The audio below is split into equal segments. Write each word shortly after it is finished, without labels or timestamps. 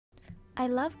I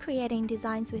love creating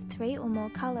designs with 3 or more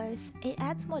colors. It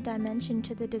adds more dimension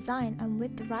to the design, and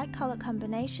with the right color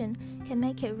combination can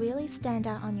make it really stand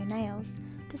out on your nails.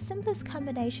 The simplest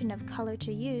combination of color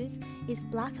to use is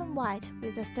black and white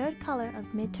with a third color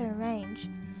of mid-tone range.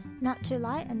 Not too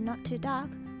light and not too dark,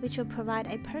 which will provide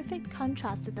a perfect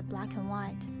contrast to the black and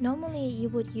white. Normally you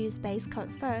would use base coat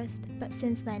first, but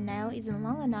since my nail isn't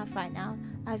long enough right now,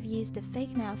 I've used a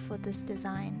fake nail for this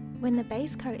design. When the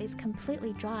base coat is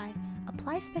completely dry,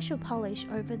 apply special polish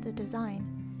over the design.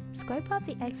 Scrape off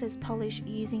the excess polish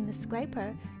using the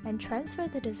scraper and transfer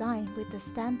the design with the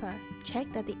stamper.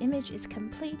 Check that the image is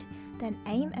complete, then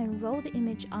aim and roll the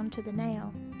image onto the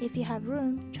nail. If you have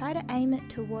room, try to aim it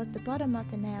towards the bottom of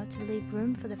the nail to leave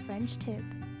room for the French tip.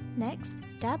 Next,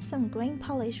 dab some green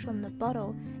polish from the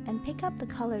bottle and pick up the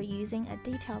color using a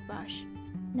detail brush.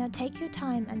 Now take your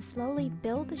time and slowly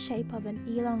build the shape of an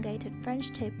elongated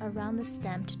French tip around the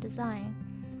stamped design.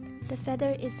 The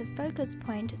feather is the focus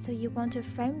point, so you want to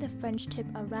frame the French tip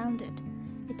around it.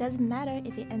 It doesn't matter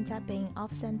if it ends up being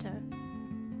off-center.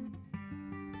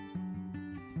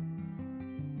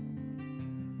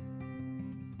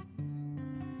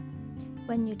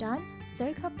 When you're done,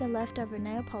 soak up the leftover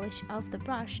nail polish off the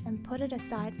brush and put it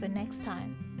aside for next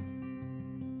time.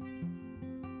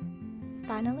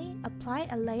 Finally, apply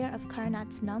a layer of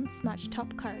Konad's Non-Smudge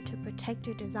top coat to protect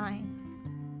your design.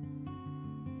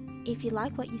 If you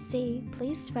like what you see,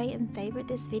 please rate and favorite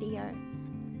this video.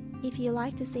 If you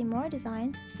like to see more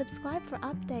designs, subscribe for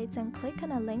updates and click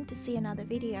on a link to see another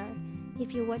video.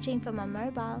 If you're watching from a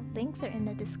mobile, links are in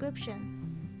the description.